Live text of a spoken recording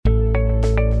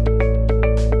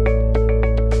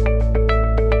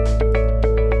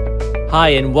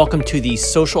Hi, and welcome to the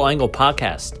Social Angle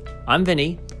Podcast. I'm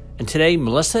Vinny, and today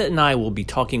Melissa and I will be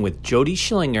talking with Jody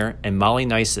Schillinger and Molly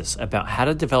Nisus about how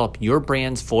to develop your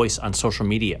brand's voice on social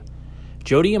media.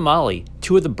 Jody and Molly,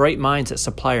 two of the bright minds at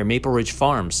supplier Maple Ridge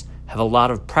Farms, have a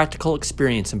lot of practical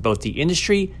experience in both the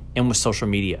industry and with social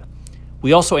media.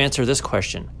 We also answer this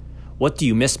question: what do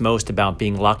you miss most about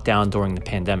being locked down during the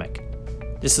pandemic?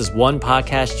 This is one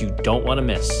podcast you don't want to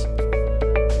miss.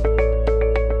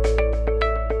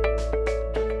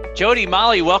 Jody,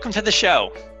 Molly, welcome to the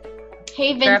show.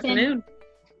 Hey, Vincent. Good afternoon.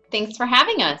 Thanks for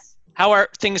having us. How are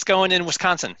things going in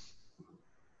Wisconsin?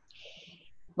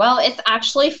 Well, it's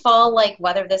actually fall-like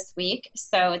weather this week,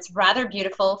 so it's rather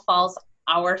beautiful. Fall's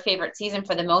our favorite season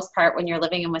for the most part when you're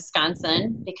living in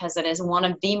Wisconsin because it is one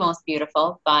of the most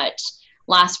beautiful. But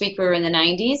last week we were in the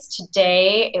 90s.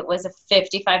 Today it was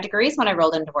 55 degrees when I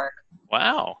rolled into work.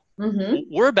 Wow.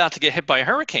 Mm-hmm. We're about to get hit by a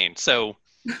hurricane, so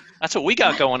that's what we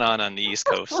got going on the East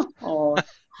Coast. Oh.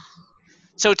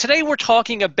 So today we're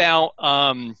talking about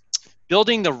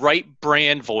building the right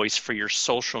brand voice for your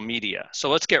social media.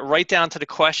 So let's get right down to the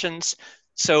questions.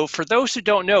 So for those who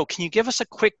don't know, can you give us a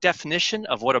quick definition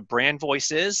of what a brand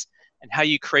voice is and how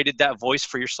you created that voice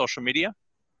for your social media?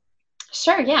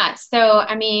 Sure, yeah. So,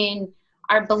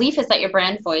 our belief is that your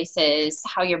brand voice is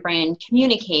how your brand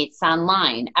communicates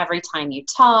online every time you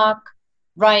talk,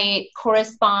 write,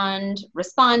 correspond,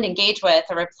 respond, engage with,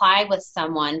 or reply with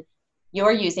someone.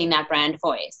 You're using that brand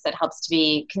voice that helps to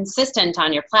be consistent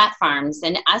on your platforms.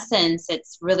 In essence,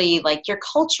 it's really like your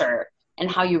culture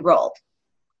and how you roll.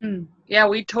 Yeah,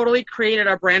 we totally created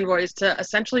our brand voice to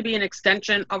essentially be an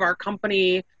extension of our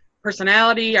company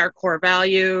personality, our core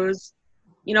values.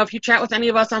 You know, if you chat with any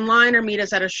of us online or meet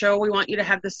us at a show, we want you to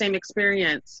have the same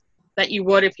experience that you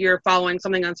would if you're following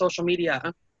something on social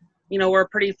media. You know, we're a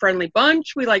pretty friendly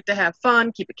bunch. We like to have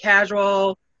fun, keep it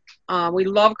casual. We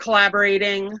love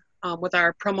collaborating with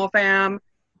our promo fam,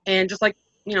 and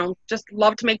just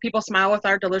love to make people smile with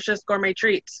our delicious gourmet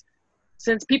treats.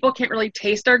 Since people can't really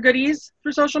taste our goodies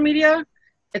through social media,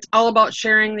 it's all about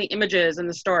sharing the images and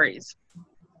the stories.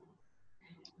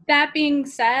 That being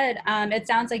said, it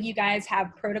sounds like you guys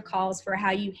have protocols for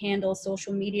how you handle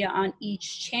social media on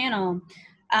each channel.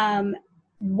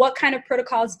 What kind of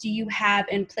protocols do you have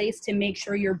in place to make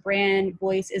sure your brand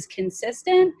voice is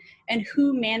consistent, and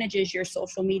who manages your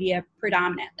social media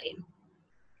predominantly?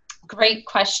 Great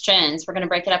questions. We're going to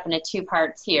break it up into two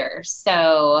parts here.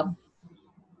 So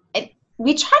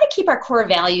we try to keep our core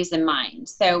values in mind.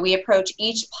 So we approach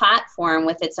each platform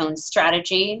with its own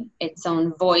strategy, its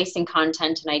own voice and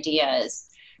content and ideas.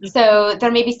 So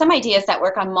there may be some ideas that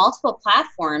work on multiple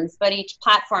platforms, but each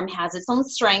platform has its own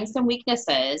strengths and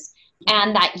weaknesses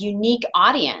and that unique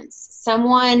audience.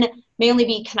 Someone may only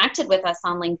be connected with us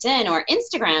on LinkedIn or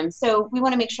Instagram, so we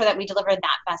want to make sure that we deliver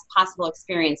that best possible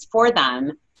experience for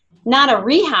them, not a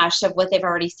rehash of what they've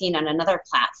already seen on another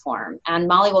platform. And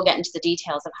Molly will get into the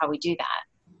details of how we do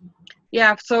that.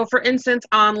 Yeah, so for instance,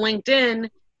 on LinkedIn,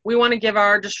 we want to give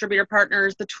our distributor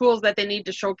partners the tools that they need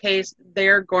to showcase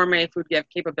their gourmet food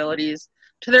gift capabilities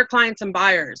to their clients and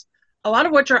buyers, a lot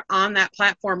of which are on that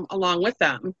platform along with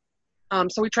them.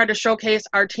 So we try to showcase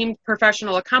our team's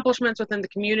professional accomplishments within the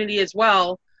community as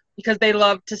well, because they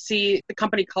love to see the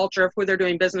company culture of who they're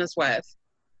doing business with.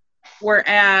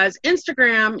 Whereas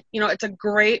Instagram, it's a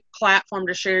great platform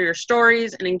to share your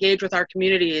stories and engage with our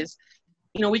communities.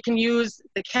 We can use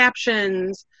the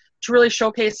captions to really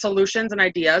showcase solutions and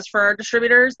ideas for our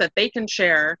distributors that they can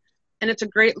share. And it's a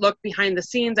great look behind the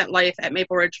scenes at life at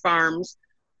Maple Ridge Farms,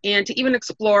 and to even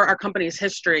explore our company's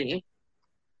history.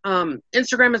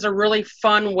 Instagram is a really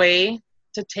fun way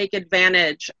to take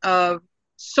advantage of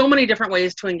so many different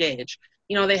ways to engage.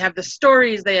 They have the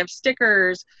stories, they have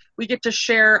stickers. We get to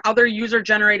share other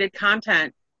user-generated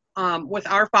content with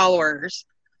our followers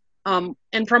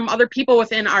and from other people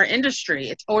within our industry.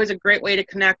 It's always a great way to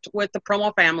connect with the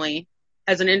promo family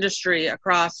as an industry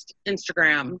across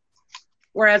Instagram.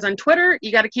 Whereas on Twitter,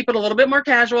 you got to keep it a little bit more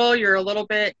casual. You're a little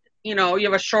bit, you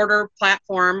have a shorter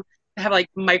platform to have like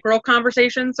micro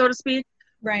conversations, so to speak.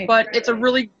 Right. But it's a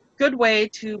really good way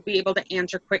to be able to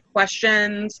answer quick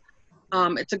questions.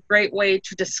 It's a great way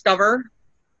to discover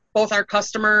both our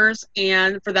customers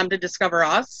and for them to discover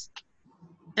us.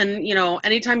 And,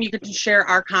 anytime you get to share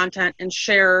our content and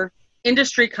share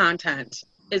industry content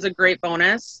is a great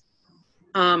bonus.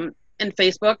 And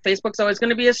Facebook's always going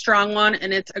to be a strong one,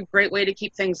 and it's a great way to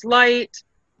keep things light.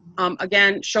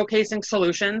 Again, showcasing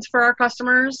solutions for our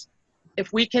customers.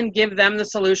 If we can give them the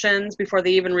solutions before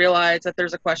they even realize that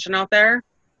there's a question out there,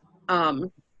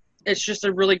 it's just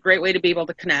a really great way to be able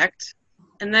to connect.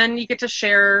 And then you get to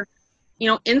share,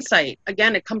 insight.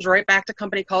 Again, it comes right back to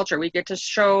company culture. We get to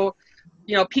show,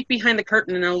 peek behind the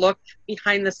curtain and a look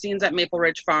behind the scenes at Maple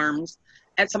Ridge Farms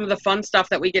at some of the fun stuff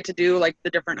that we get to do, like the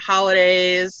different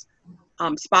holidays,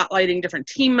 spotlighting different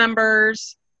team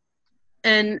members.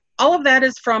 And all of that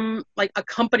is from like a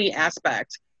company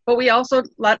aspect, but we also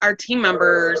let our team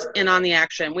members in on the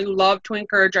action. We love to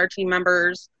encourage our team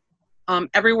members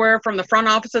everywhere from the front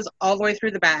offices all the way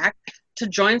through the back to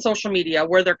join social media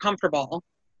where they're comfortable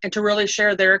and to really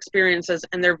share their experiences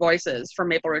and their voices from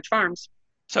Maple Ridge Farms.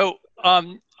 So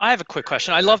I have a quick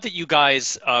question. I love that you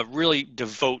guys really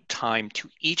devote time to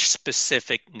each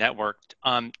specific network.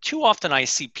 Too often I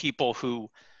see people who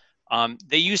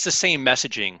they use the same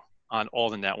messaging on all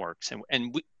the networks,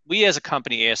 and we as a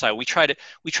company, ASI, we try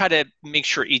to make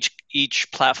sure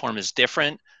each platform is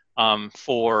different.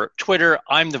 For Twitter,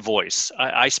 I'm the voice.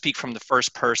 I speak from the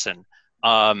first person.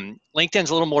 LinkedIn's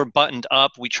a little more buttoned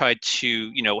up. We try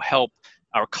to help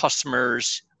our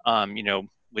customers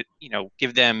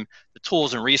give them the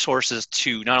tools and resources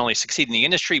to not only succeed in the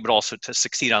industry but also to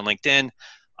succeed on LinkedIn.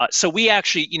 So we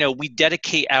actually we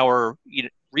dedicate our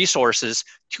resources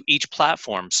to each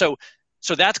platform. So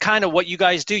that's kind of what you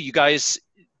guys do. You guys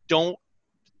don't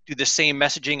do the same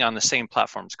messaging on the same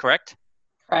platforms, correct?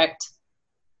 Correct.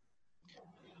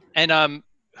 And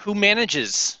who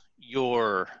manages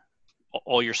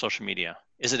all your social media?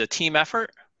 Is it a team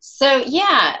effort? So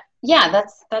yeah,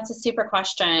 that's a super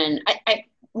question.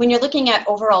 When you're looking at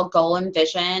overall goal and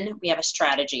vision, we have a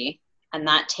strategy, and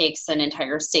that takes an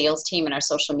entire sales team and our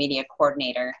social media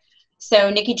coordinator. So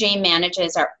Nikki Jane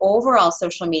manages our overall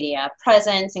social media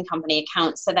presence and company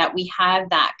accounts so that we have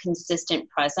that consistent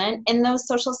presence in those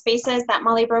social spaces that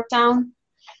Molly broke down.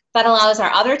 That allows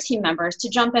our other team members to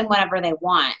jump in whenever they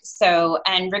want. So,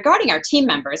 and regarding our team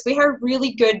members, we hire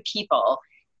really good people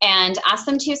and ask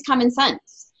them to use common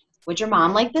sense. Would your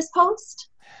mom like this post?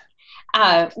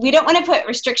 We don't want to put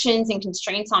restrictions and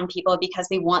constraints on people because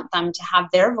we want them to have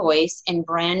their voice in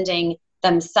branding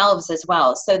themselves as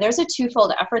well. So there's a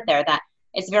twofold effort there that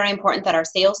it's very important that our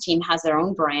sales team has their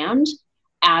own brand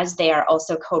as they are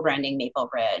also co-branding Maple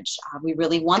Ridge. We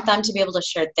really want them to be able to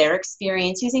share their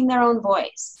experience using their own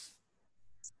voice.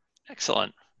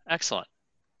 Excellent.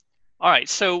 All right,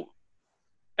 so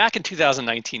back in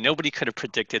 2019, nobody could have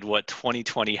predicted what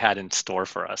 2020 had in store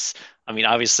for us. I mean,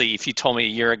 obviously, if you told me a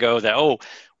year ago that,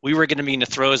 we were going to be in the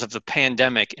throes of the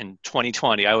pandemic in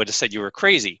 2020, I would have said you were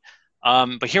crazy.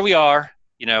 But here we are,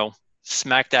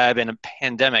 smack dab in a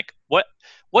pandemic.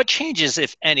 What changes,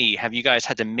 if any, have you guys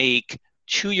had to make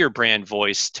to your brand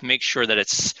voice to make sure that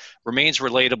it remains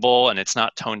relatable and it's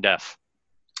not tone deaf?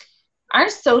 Our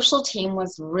social team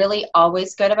was really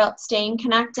always good about staying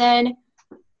connected.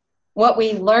 What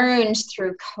we learned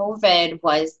through COVID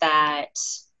was that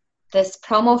this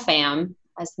promo fam,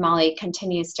 as Molly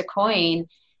continues to coin,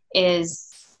 is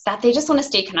that they just want to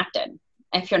stay connected.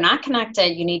 If you're not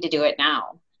connected, you need to do it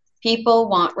now. People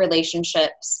want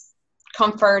relationships,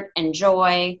 comfort, and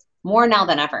joy more now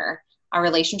than ever. Our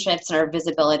relationships and our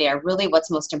visibility are really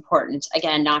what's most important.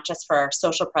 Again, not just for our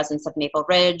social presence of Maple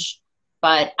Ridge,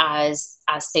 but as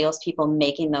salespeople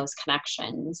making those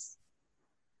connections.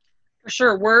 For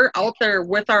sure. We're out there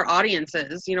with our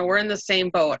audiences. We're in the same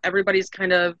boat. Everybody's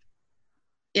kind of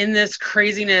in this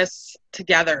craziness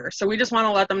together. So we just want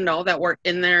to let them know that we're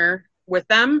in there with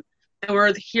them and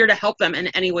we're here to help them in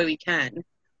any way we can.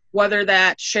 Whether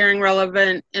that's sharing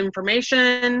relevant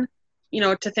information,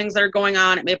 to things that are going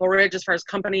on at Maple Ridge as far as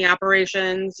company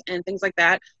operations and things like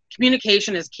that.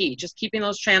 Communication is key. Just keeping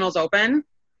those channels open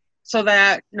so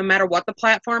that no matter what the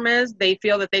platform is, they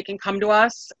feel that they can come to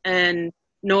us and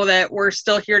know that we're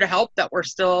still here to help, that we're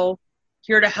still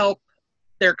here to help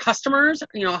their customers,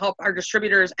 help our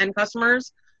distributors and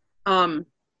customers.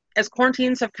 As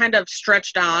quarantines have kind of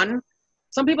stretched on,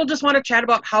 some people just want to chat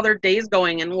about how their day's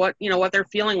going and what they're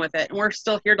feeling with it. And we're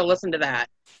still here to listen to that.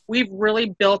 We've really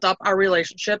built up our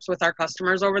relationships with our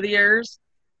customers over the years.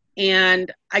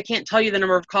 And I can't tell you the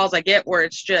number of calls I get where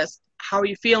it's just, how are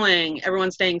you feeling?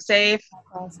 Everyone's staying safe.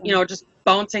 Awesome. Just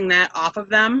bouncing that off of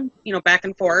them, back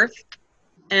and forth.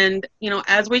 And,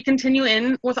 as we continue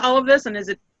in with all of this and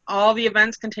as all the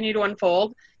events continue to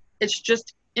unfold, it's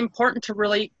just important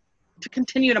to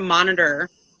continue to monitor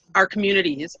our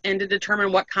communities and to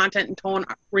determine what content and tone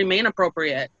remain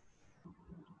appropriate.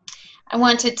 I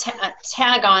want to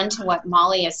tag on to what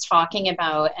Molly is talking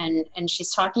about, and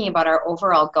she's talking about our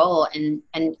overall goal and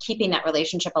keeping that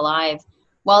relationship alive.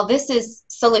 While this is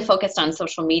solely focused on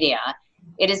social media,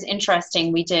 it is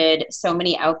interesting. We did so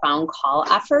many outbound call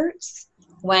efforts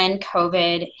when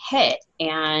COVID hit,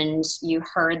 and you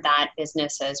heard that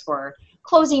businesses were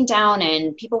closing down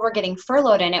and people were getting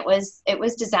furloughed, and it was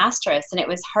disastrous, and it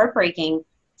was heartbreaking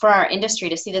for our industry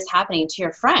to see this happening to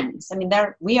your friends. I mean,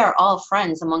 we are all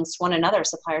friends amongst one another,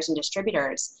 suppliers and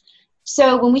distributors.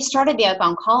 So when we started the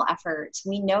outbound call efforts,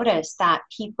 we noticed that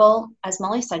people, as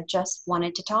Molly said, just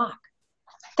wanted to talk.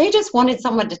 They just wanted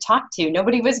someone to talk to.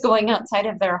 Nobody was going outside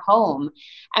of their home.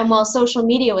 And while social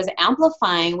media was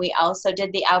amplifying, we also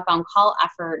did the outbound call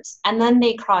efforts, and then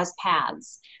they crossed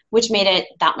paths, which made it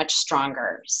that much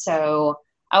stronger. So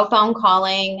outbound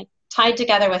calling tied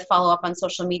together with follow-up on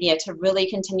social media to really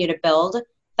continue to build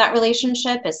that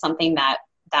relationship is something that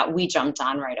we jumped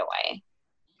on right away.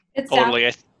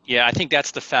 Totally. Yeah, I think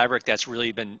that's the fabric that's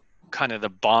really been kind of the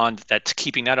bond that's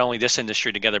keeping not only this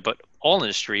industry together, but all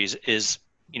industries is,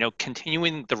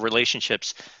 continuing the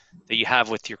relationships that you have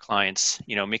with your clients,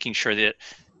 making sure that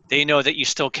they know that you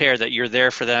still care, that you're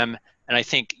there for them. And I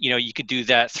think, you could do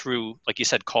that through, like you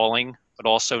said, calling, but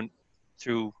also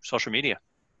through social media.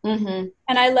 Mm-hmm.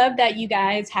 And I love that you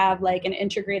guys have like an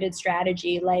integrated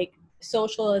strategy. Like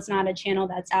social is not a channel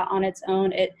that's out on its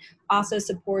own. It also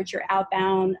supports your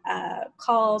outbound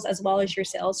calls as well as your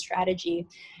sales strategy.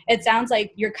 It sounds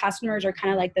like your customers are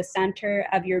kind of like the center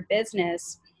of your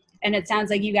business. And it sounds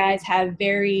like you guys have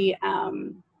very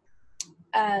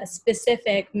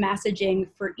specific messaging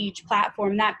for each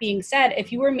platform. That being said,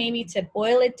 if you were maybe to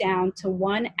boil it down to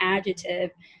one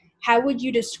adjective, how would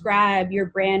you describe your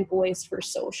brand voice for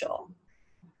social?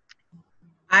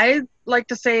 I like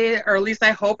to say, or at least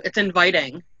I hope, it's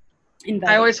inviting.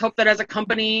 I always hope that as a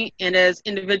company and as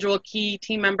individual key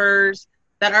team members,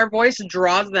 that our voice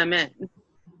draws them in,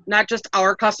 not just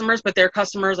our customers, but their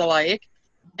customers alike.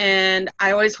 And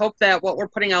I always hope that what we're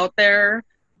putting out there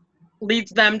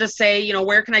leads them to say,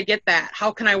 where can I get that?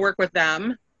 How can I work with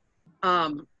them?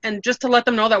 And just to let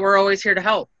them know that we're always here to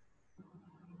help.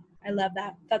 I love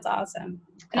that. That's awesome.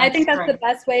 And I think that's the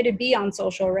best way to be on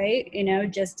social, right?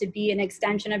 Just to be an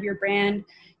extension of your brand,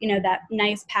 that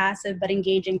nice, passive, but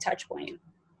engaging touch point.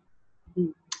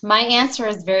 My answer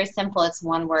is very simple. It's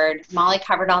one word. Molly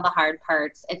covered all the hard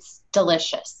parts. It's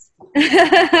delicious.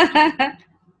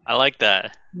 I like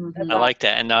that. Mm-hmm. I like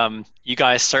that. And you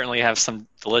guys certainly have some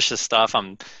delicious stuff.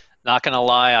 I'm not going to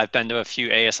lie. I've been to a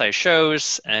few ASI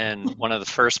shows, and one of the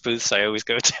first booths I always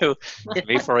go to,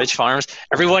 Maple Ridge Farms.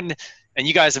 Everyone, and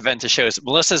you guys have been to shows.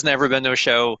 Melissa's never been to a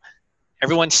show.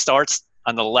 Everyone starts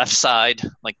on the left side.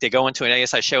 Like they go into an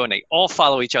ASI show and they all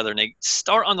follow each other, and they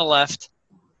start on the left.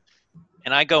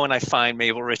 And I go and I find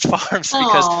Maple Ridge Farms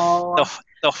because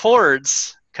the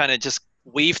hordes kind of just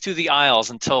weave through the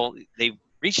aisles until they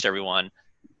reached everyone.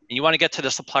 And you want to get to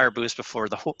the supplier booths before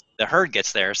the herd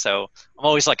gets there. So I'm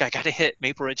always like, I got to hit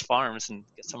Maple Ridge Farms and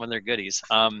get some of their goodies.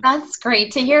 That's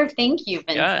great to hear. Thank you,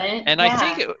 Vincent. Yeah. And I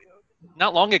think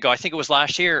not long ago, I think it was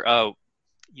last year,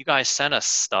 you guys sent us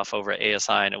stuff over at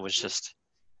ASI, and it was just,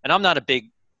 and I'm not a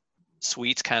big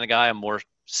sweets kind of guy. I'm more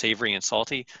savory and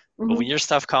salty. Mm-hmm. But when your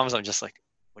stuff comes, I'm just like,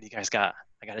 what do you guys got?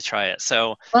 I got to try it.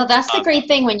 So, well, that's the great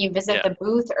thing when you visit the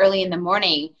booth early in the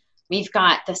morning. We've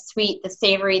got the sweet, the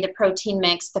savory, the protein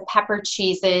mix, the pepper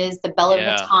cheeses, the Bella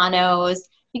Vitanos.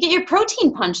 You get your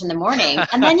protein punch in the morning,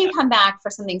 and then you come back for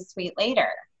something sweet later.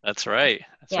 That's right.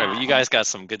 That's right. Well, you guys got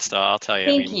some good stuff, I'll tell you.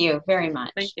 Thank you very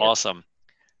much. Thank you. Awesome.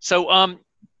 So,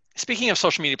 speaking of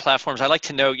social media platforms, I'd like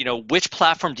to know, which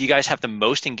platform do you guys have the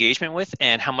most engagement with,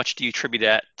 and how much do you attribute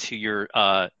that to your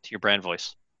brand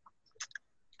voice?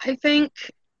 I think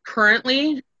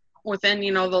currently, within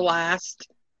the last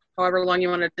however long you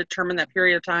want to determine that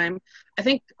period of time, I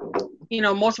think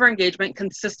most of our engagement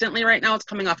consistently right now is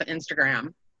coming off of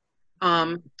Instagram.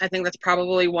 I think that's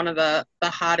probably one of the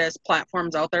hottest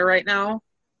platforms out there right now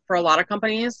for a lot of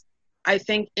companies. I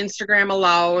think Instagram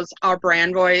allows our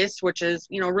brand voice, which is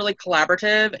really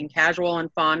collaborative and casual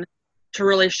and fun, to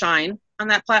really shine on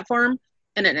that platform.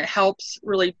 And it helps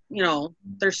really,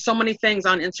 there's so many things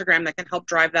on Instagram that can help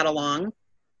drive that along,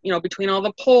 between all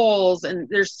the polls, and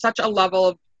there's such a level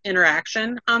of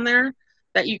interaction on there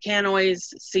that you can't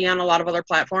always see on a lot of other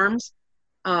platforms.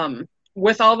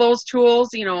 With all those tools,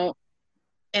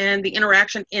 and the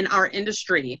interaction in our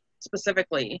industry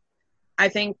specifically, I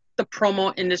think the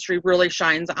promo industry really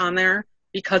shines on there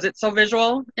because it's so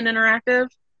visual and interactive.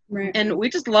 Right. And we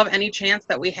just love any chance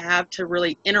that we have to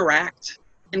really interact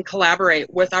and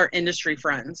collaborate with our industry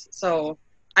friends. So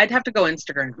I'd have to go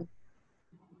Instagram.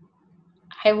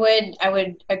 I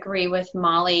would agree with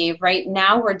Molly. Right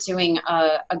now we're doing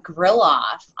a grill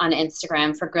off on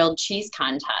Instagram for grilled cheese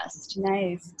contest.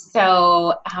 Nice.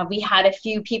 So we had a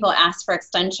few people ask for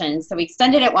extensions, so we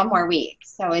extended it one more week.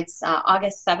 So it's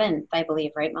August 7th, I believe,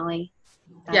 right, Molly?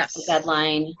 That's yes. the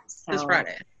deadline. So, this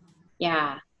Friday.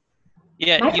 Yeah.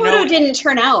 Yeah, My photo didn't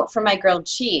turn out for my grilled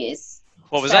cheese.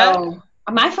 What was that?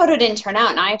 My photo didn't turn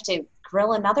out, and I have to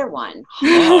grill another one.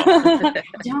 Oh.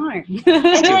 Darn. And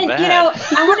then, bad.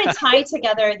 I want to tie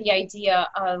together the idea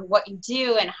of what you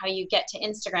do and how you get to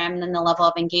Instagram and then the level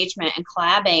of engagement and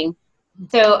collabing.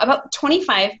 So about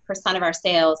 25% of our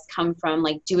sales come from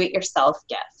like do-it-yourself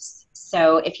gifts.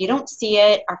 So if you don't see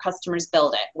it, our customers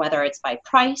build it, whether it's by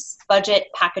price, budget,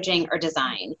 packaging, or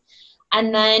design.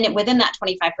 And then within that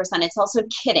 25%, it's also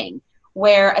kitting,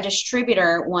 where a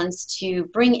distributor wants to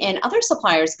bring in other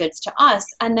suppliers' goods to us,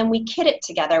 and then we kit it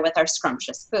together with our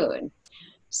scrumptious food.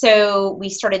 So we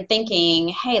started thinking,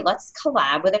 hey, let's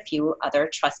collab with a few other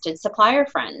trusted supplier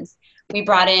friends. We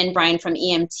brought in Brian from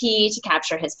EMT to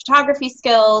capture his photography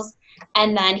skills,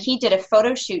 and then he did a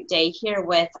photo shoot day here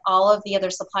with all of the other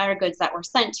supplier goods that were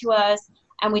sent to us,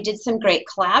 and we did some great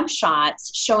collab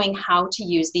shots showing how to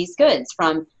use these goods,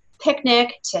 from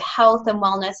picnic to health and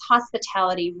wellness,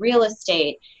 hospitality, real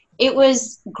estate. It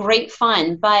was great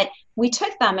fun, but we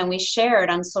took them and we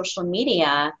shared on social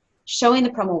media, showing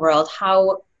the promo world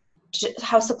how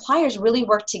suppliers really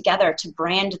work together to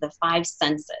brand the 5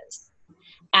 senses.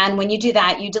 And when you do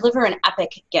that, you deliver an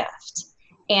epic gift.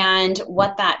 And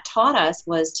what that taught us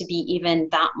was to be even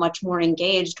that much more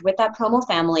engaged with that promo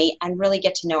family and really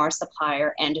get to know our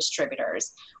supplier and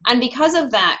distributors. And because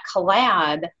of that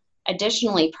collab,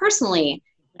 additionally, personally,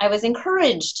 I was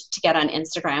encouraged to get on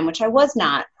Instagram, which I was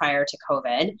not prior to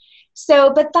COVID.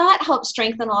 So, but that helped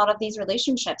strengthen a lot of these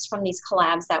relationships from these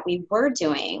collabs that we were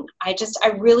doing. I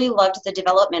really loved the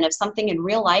development of something in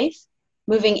real life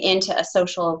moving into a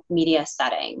social media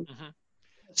setting. Mm-hmm.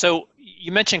 So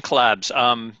you mentioned collabs.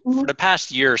 For the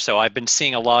past year or so, I've been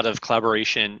seeing a lot of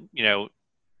collaboration,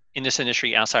 in this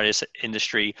industry, outside of this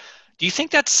industry. Do you think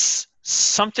that's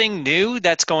something new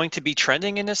that's going to be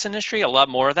trending in this industry? A lot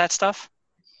more of that stuff?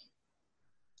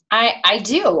 I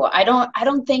do. I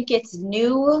don't think it's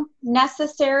new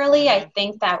necessarily. I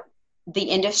think that the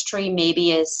industry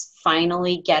maybe is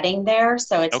finally getting there.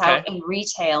 So it's out in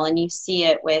retail, and you see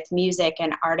it with music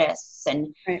and artists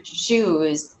and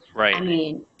shoes. Right. I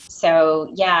mean,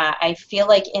 so yeah, I feel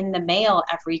like in the mail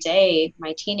every day,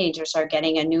 my teenagers are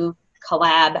getting a new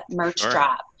collab merch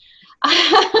drop.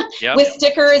 With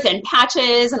stickers and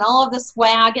patches and all of the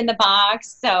swag in the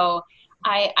box. So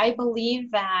I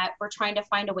believe that we're trying to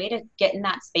find a way to get in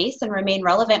that space and remain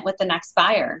relevant with the next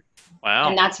buyer. Wow.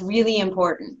 And that's really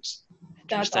important.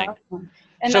 Interesting. That's awesome.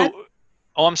 And so,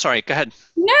 I'm sorry. Go ahead.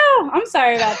 No, I'm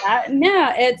sorry about that.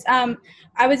 No, it's,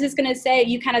 I was just going to say,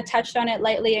 you kind of touched on it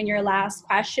lightly in your last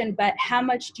question, but how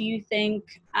much do you think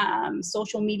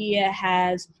social media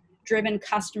has driven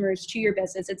customers to your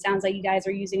business? It sounds like you guys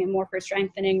are using it more for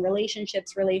strengthening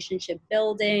relationships, relationship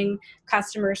building,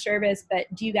 customer service, but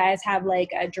do you guys have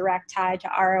like a direct tie to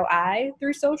ROI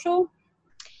through social?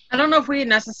 I don't know if we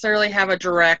necessarily have a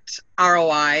direct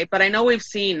ROI, but I know we've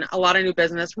seen a lot of new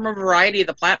business from a variety of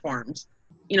the platforms.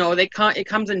 It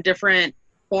comes in different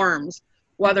forms,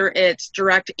 whether it's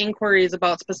direct inquiries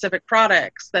about specific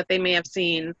products that they may have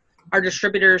seen our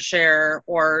distributors share,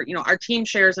 or our team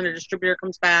shares and a distributor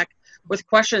comes back with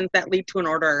questions that lead to an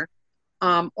order,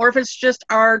 or if it's just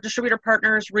our distributor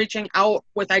partners reaching out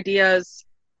with ideas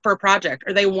for a project,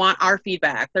 or they want our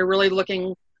feedback. They're really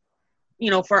looking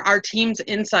for our team's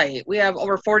insight. We have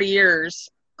over 40 years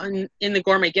in the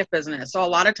gourmet gift business, so a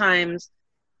lot of times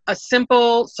a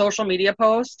simple social media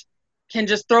post can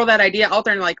just throw that idea out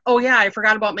there and like, oh yeah, I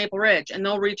forgot about Maple Ridge, and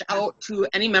they'll reach out to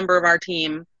any member of our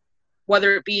team,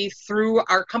 whether it be through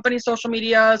our company social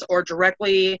medias or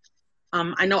directly.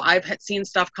 I know I've seen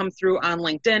stuff come through on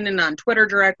LinkedIn and on Twitter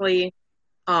directly,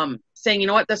 saying,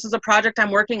 this is a project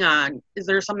I'm working on. Is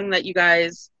there something that you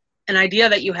guys, an idea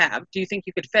that you have, do you think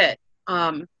you could fit?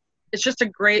 It's just a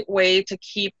great way to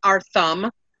keep our thumb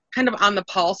kind of on the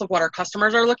pulse of what our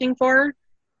customers are looking for.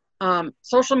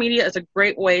 Social media is a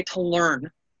great way to learn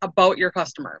about your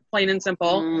customer, plain and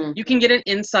simple. You can get an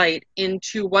insight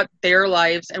into what their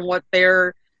lives and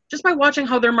just by watching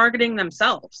how they're marketing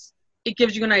themselves. It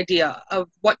gives you an idea of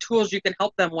what tools you can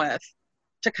help them with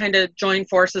to kind of join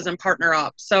forces and partner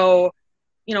up. So,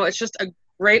 it's just a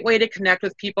great way to connect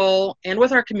with people and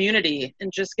with our community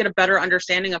and just get a better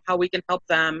understanding of how we can help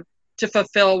them to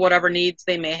fulfill whatever needs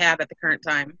they may have at the current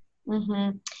time.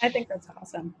 Mm-hmm. I think that's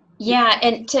awesome. Yeah,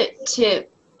 and to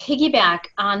piggyback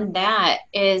on that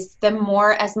is, the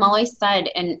more, as Molly said,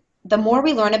 and the more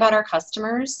we learn about our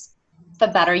customers, the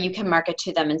better you can market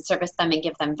to them and service them and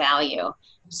give them value.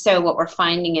 So what we're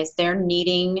finding is they're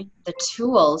needing the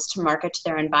tools to market to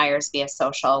their end buyers via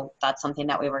social. That's something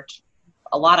that we worked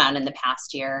a lot on in the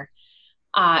past year.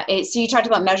 So you talked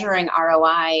about measuring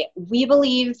ROI. We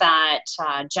believe that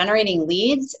generating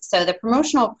leads, so the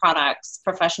Promotional Products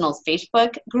Professionals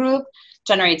Facebook group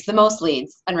generates the most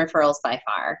leads and referrals by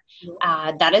far.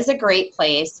 That is a great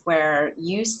place where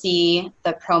you see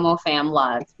the promo fam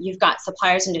love. You've got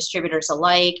suppliers and distributors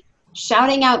alike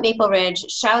shouting out Maple Ridge,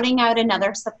 shouting out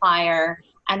another supplier,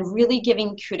 and really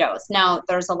giving kudos. Now,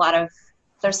 there's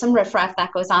some riffraff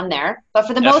that goes on there, but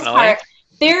for the most part,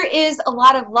 there is a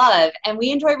lot of love, and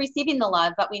we enjoy receiving the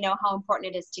love, but we know how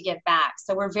important it is to give back.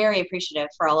 So we're very appreciative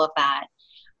for all of that.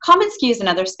 commonsku is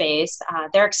another space.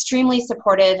 They're extremely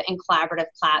supportive and collaborative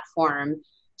platform.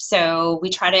 So we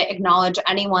try to acknowledge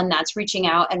anyone that's reaching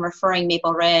out and referring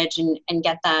Maple Ridge and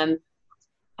get them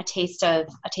a taste of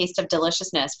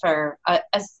deliciousness for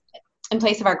in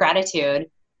place of our gratitude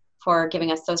for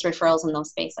giving us those referrals in those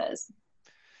spaces.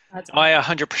 I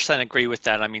 100% agree with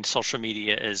that. I mean, social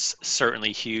media is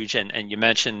certainly huge, and you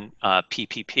mentioned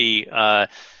PPP.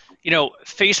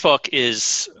 Facebook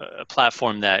is a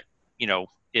platform that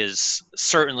is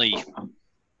certainly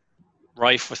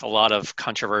rife with a lot of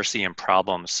controversy and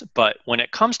problems. But when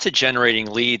it comes to generating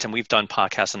leads, and we've done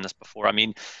podcasts on this before, I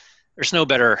mean, there's no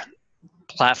better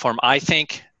platform, I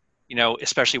think,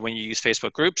 especially when you use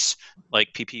Facebook groups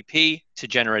like PPP to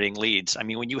generating leads. I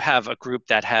mean, when you have a group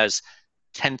that has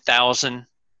 10,000,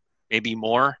 maybe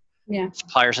more,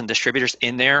 suppliers and distributors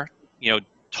in there,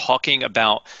 talking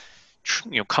about,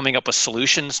 coming up with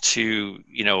solutions to,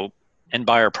 end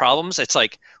buyer problems, it's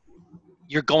like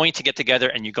you're going to get together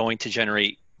and you're going to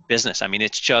generate business. I mean,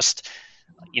 it's just,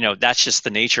 that's just the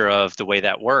nature of the way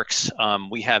that works.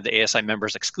 We have the ASI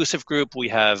members exclusive group. We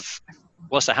have,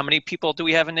 Melissa, how many people do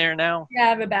we have in there now? We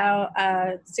have about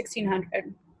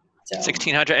 1,600. So.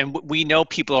 1,600, and we know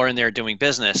people are in there doing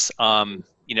business, and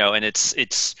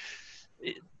it's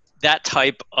that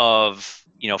type of,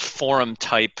 forum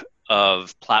type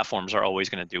of platforms are always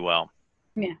going to do well.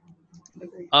 Yeah.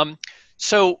 Agree.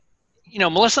 So,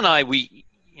 Melissa and I, we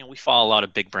follow a lot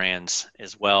of big brands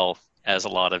as well as a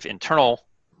lot of internal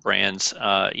brands,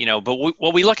 but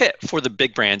what we look at for the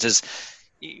big brands is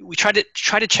we try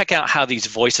to check out how these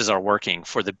voices are working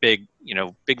for the big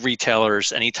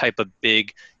retailers, any type of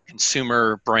big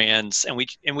consumer brands, and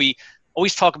we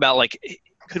always talk about, like,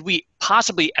 could we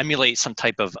possibly emulate some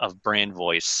type of brand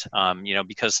voice,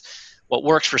 because what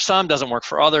works for some doesn't work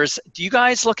for others. Do you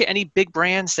guys look at any big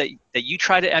brands that you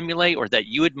try to emulate or that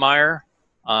you admire,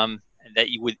 and that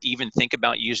you would even think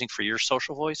about using for your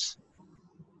social voice?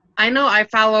 I know I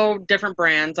follow different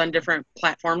brands on different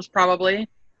platforms, probably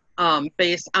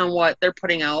based on what they're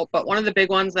putting out, but one of the big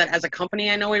ones that as a company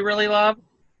I know we really love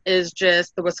is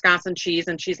just the Wisconsin Cheese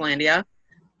and Cheeselandia.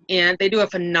 And they do a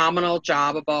phenomenal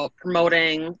job about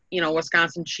promoting,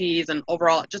 Wisconsin cheese and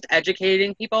overall just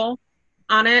educating people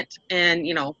on it. And,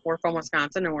 we're from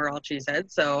Wisconsin and we're all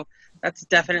cheeseheads. So that's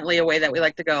definitely a way that we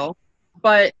like to go.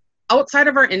 But outside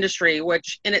of our industry,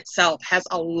 which in itself has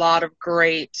a lot of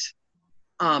great,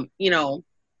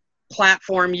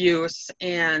 platform use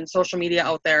and social media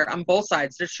out there on both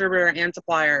sides, distributor and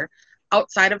supplier.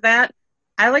 Outside of that,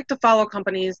 I like to follow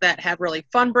companies that have really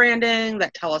fun branding,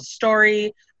 that tell a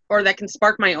story, or that can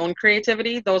spark my own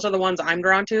creativity. Those are the ones I'm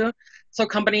drawn to. So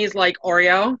companies like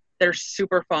Oreo, they're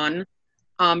super fun.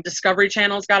 Discovery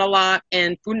Channel's got a lot,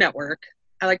 and Food Network.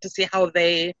 I like to see how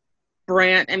they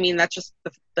brand. I mean, that's just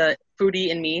the foodie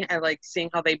in me. I like seeing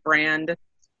how they brand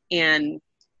and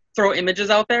throw images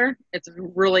out there. It's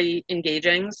really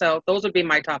engaging. So those would be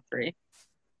my top three.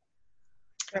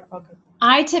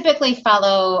 I typically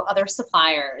follow other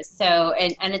suppliers. So,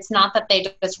 and it's not that they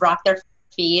just rock their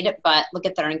feed, but look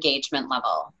at their engagement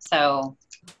level. So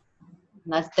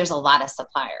there's a lot of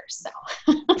suppliers.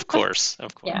 So Of course.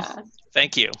 Yeah.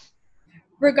 Thank you.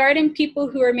 Regarding people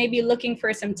who are maybe looking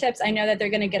for some tips, I know that they're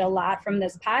going to get a lot from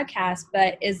this podcast,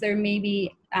 but is there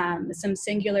maybe some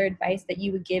singular advice that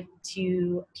you would give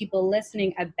to people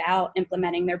listening about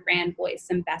implementing their brand voice,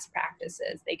 and best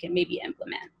practices they can maybe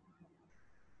implement?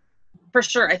 For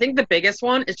sure. I think the biggest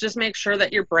one is just make sure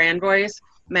that your brand voice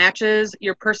matches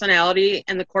your personality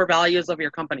and the core values of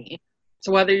your company.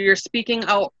 So whether you're speaking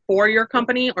out for your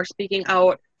company or speaking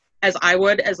out as I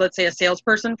would, as let's say a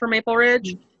salesperson for Maple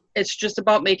Ridge, it's just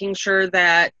about making sure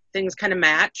that things kind of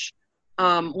match.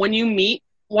 When you meet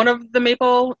one of the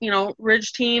Maple,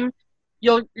 Ridge team,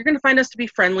 you're going to find us to be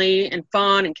friendly and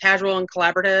fun and casual and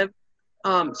collaborative.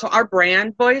 So our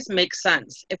brand voice makes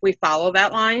sense if we follow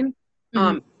that line.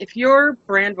 If your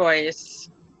brand voice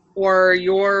or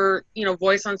your,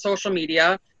 voice on social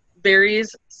media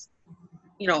varies,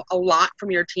 a lot from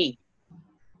your team,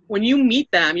 when you meet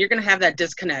them, you're going to have that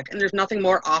disconnect. And there's nothing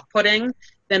more off-putting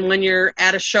than when you're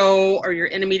at a show or you're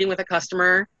in a meeting with a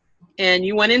customer and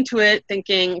you went into it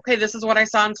thinking, okay, this is what I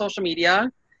saw on social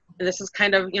media, and this is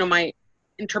kind of, my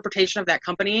interpretation of that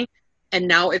company, and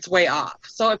now it's way off.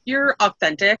 So if you're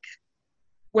authentic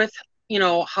with,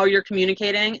 how you're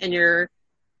communicating and you're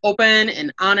open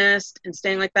and honest and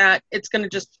staying like that, it's going to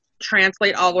just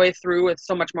translate all the way through with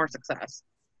so much more success.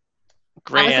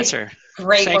 Great answer.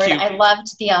 Great Thank word. you. I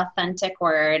loved the authentic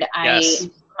word. Yes.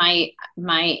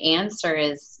 My answer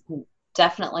is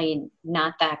definitely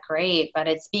not that great, but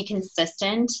it's be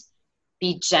consistent,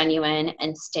 be genuine,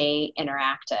 and stay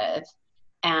interactive.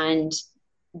 And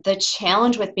the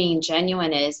challenge with being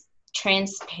genuine is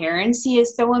transparency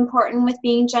is so important with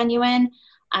being genuine.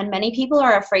 And many people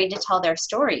are afraid to tell their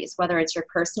stories, whether it's your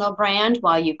personal brand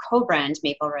while you co-brand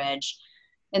Maple Ridge.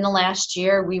 In the last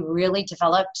year, we really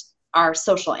developed our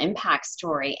social impact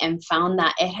story and found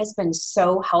that it has been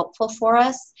so helpful for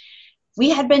us. We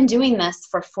had been doing this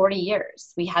for 40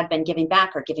 years. We had been giving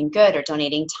back or giving good or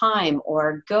donating time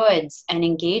or goods and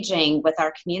engaging with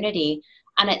our community.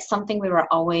 And it's something we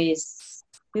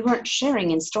weren't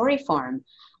sharing in story form.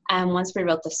 And once we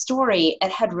wrote the story,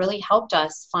 it had really helped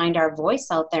us find our voice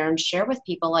out there and share with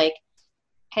people like,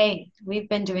 hey, we've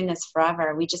been doing this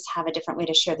forever. We just have a different way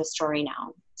to share the story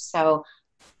now. So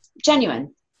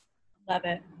genuine. Love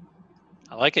it.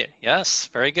 I like it. Yes,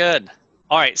 very good.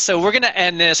 All right, so we're going to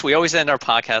end this. We always end our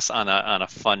podcast on a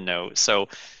fun note. So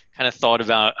kind of thought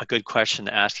about a good question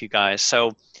to ask you guys.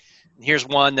 So here's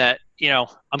one that,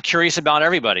 I'm curious about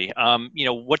everybody.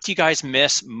 What do you guys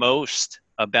miss most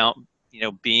about,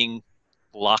 being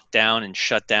locked down and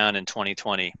shut down in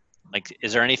 2020? Like,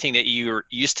 is there anything that you're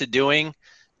used to doing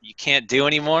you can't do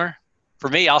anymore? For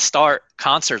me, I'll start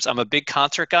concerts. I'm a big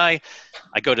concert guy.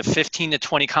 I go to 15 to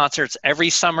 20 concerts every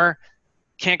summer.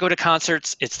 Can't go to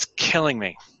concerts. It's killing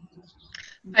me.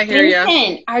 I hear you.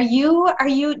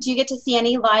 Vincent, do you get to see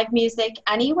any live music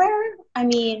anywhere? I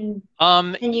mean,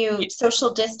 can you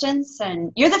social distance?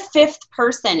 And you're the 5th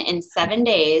person in 7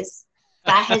 days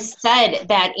that has said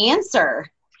that answer.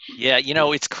 Yeah,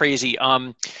 it's crazy.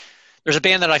 There's a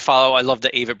band that I follow. I love the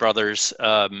Avett Brothers,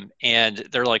 and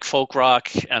they're like folk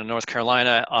rock out of North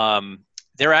Carolina.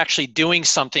 They're actually doing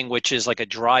something which is like a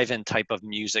drive-in type of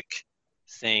music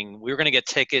thing. We were going to get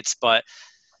tickets, but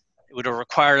it would have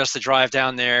required us to drive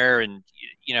down there, and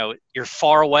you're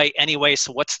far away anyway,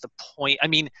 so what's the point? I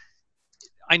mean,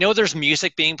 I know there's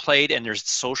music being played and there's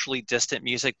socially distant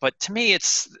music, but to me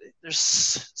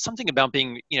there's something about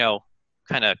being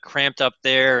kind of cramped up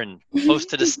there and close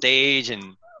to the stage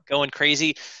and going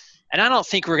crazy, and I don't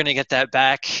think we're going to get that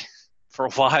back for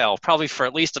a while, probably for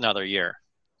at least another year.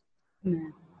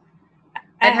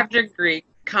 I'd have to agree.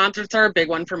 Concerts are a big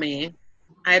one for me.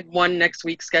 I had one next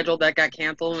week scheduled that got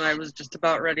canceled, and I was just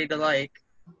about ready to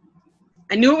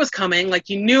I knew it was coming. Like,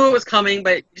 you knew it was coming,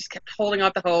 but you just kept holding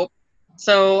out the hope.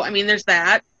 So, I mean, there's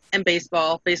that. And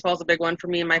baseball. Baseball's a big one for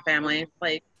me and my family.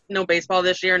 Like, no baseball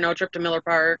this year, no trip to Miller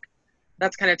Park.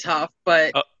 That's kind of tough,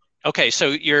 but... Okay,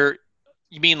 so you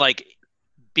mean like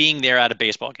being there at a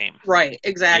baseball game? Right,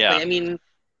 exactly. Yeah. I mean,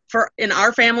 in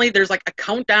our family, there's like a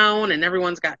countdown, and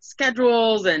everyone's got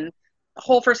schedules, and the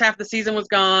whole first half of the season was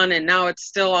gone, and now it's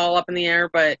still all up in the air.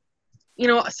 But,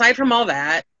 aside from all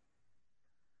that,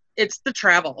 it's the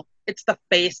travel. It's the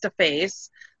face-to-face.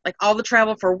 Like, all the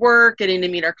travel for work, getting to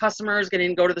meet our customers,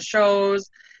 getting to go to the shows,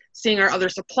 seeing our other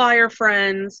supplier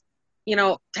friends.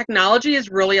 Technology has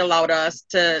really allowed us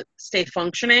to stay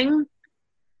functioning,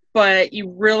 but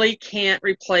you really can't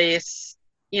replace,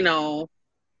 the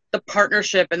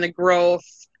partnership and the growth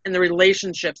and the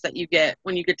relationships that you get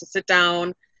when you get to sit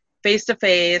down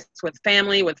face-to-face with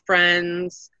family, with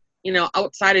friends,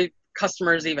 outside of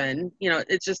customers even.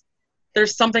 It's just,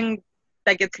 there's something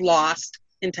that gets lost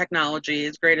in technology,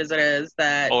 as great as it is,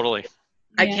 that totally.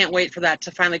 I can't wait for that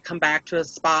to finally come back to a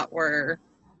spot where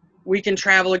we can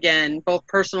travel again, both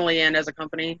personally and as a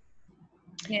company.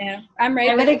 Yeah, I'm right.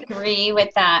 I would agree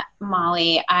with that,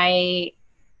 Molly. I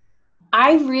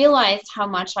realized how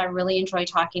much I really enjoy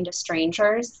talking to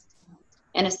strangers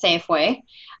in a safe way.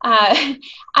 I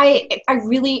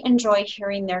really enjoy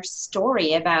hearing their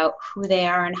story about who they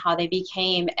are and how they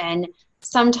became. And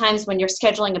sometimes when you're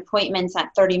scheduling appointments at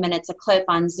 30 minutes a clip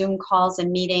on Zoom calls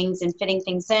and meetings and fitting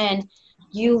things in,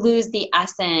 you lose the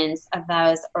essence of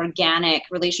those organic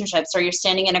relationships. Or you're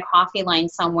standing in a coffee line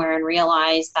somewhere and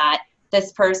realize that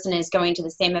this person is going to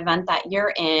the same event that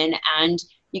you're in, and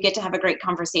you get to have a great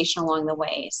conversation along the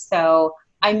way. So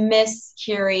I miss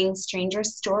hearing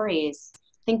strangers' stories. I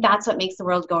think that's what makes the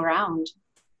world go round.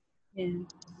 Yeah.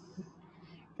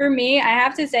 For me, I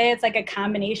have to say it's like a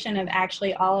combination of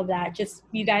actually all of that. Just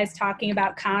you guys talking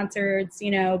about concerts, you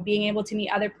know, being able to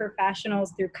meet other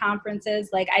professionals through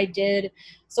conferences. Like I did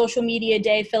Social Media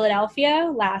Day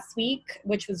Philadelphia last week,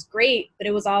 which was great, but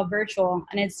it was all virtual.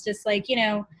 And it's just like, you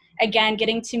know, again,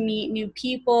 getting to meet new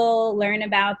people, learn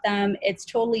about them. It's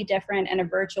totally different in a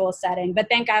virtual setting. But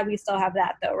thank God we still have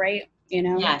that though, right? You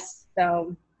know? Yes.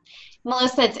 So,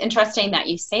 Melissa, it's interesting that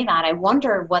you say that. I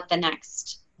wonder what the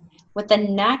next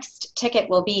ticket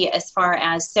will be as far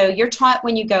as, so you're taught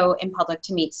when you go in public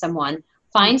to meet someone,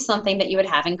 find something that you would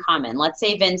have in common. Let's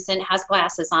say Vincent has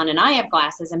glasses on and I have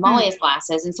glasses and Molly has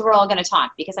glasses, and so we're all going to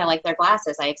talk because I like their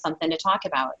glasses. I have something to talk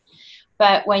about.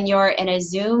 But when you're in a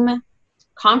Zoom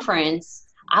conference,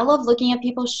 I love looking at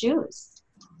people's shoes.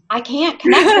 I can't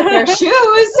connect with their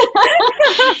shoes.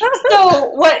 So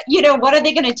what are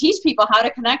they going to teach people? How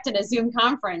to connect in a Zoom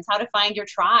conference, how to find your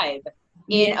tribe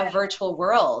in a virtual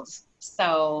world.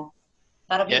 So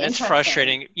that'll be interesting. It's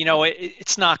frustrating. You know,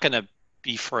 it's not going to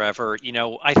be forever. You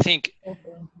know, I think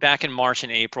back in March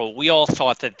and April, we all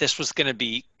thought that this was going to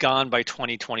be gone by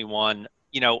 2021.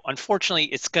 You know, unfortunately,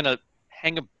 it's going to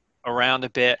hang around a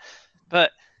bit.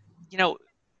 But, you know,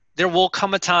 there will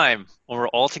come a time when we're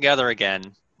all together again,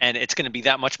 and it's going to be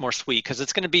that much more sweet because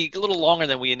it's going to be a little longer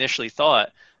than we initially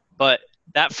thought. But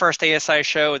that first ASI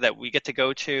show that we get to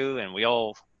go to and we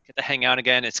all get to hang out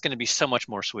again, it's going to be so much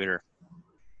more sweeter.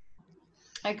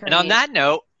 Agreed. And on that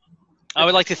note, I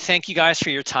would like to thank you guys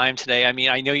for your time today. I mean,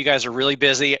 I know you guys are really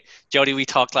busy. Jody, we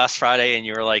talked last Friday and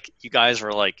you guys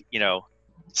were like, you know,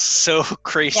 so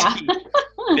crazy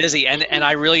busy. And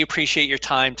I really appreciate your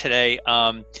time today.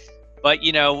 But,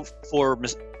 you know, for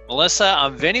Melissa,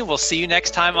 I'm Vinny. We'll see you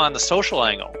next time on The Social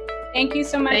Angle. thank you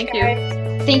so much, Thank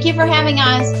guys. Thank you for having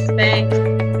us.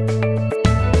 Thanks.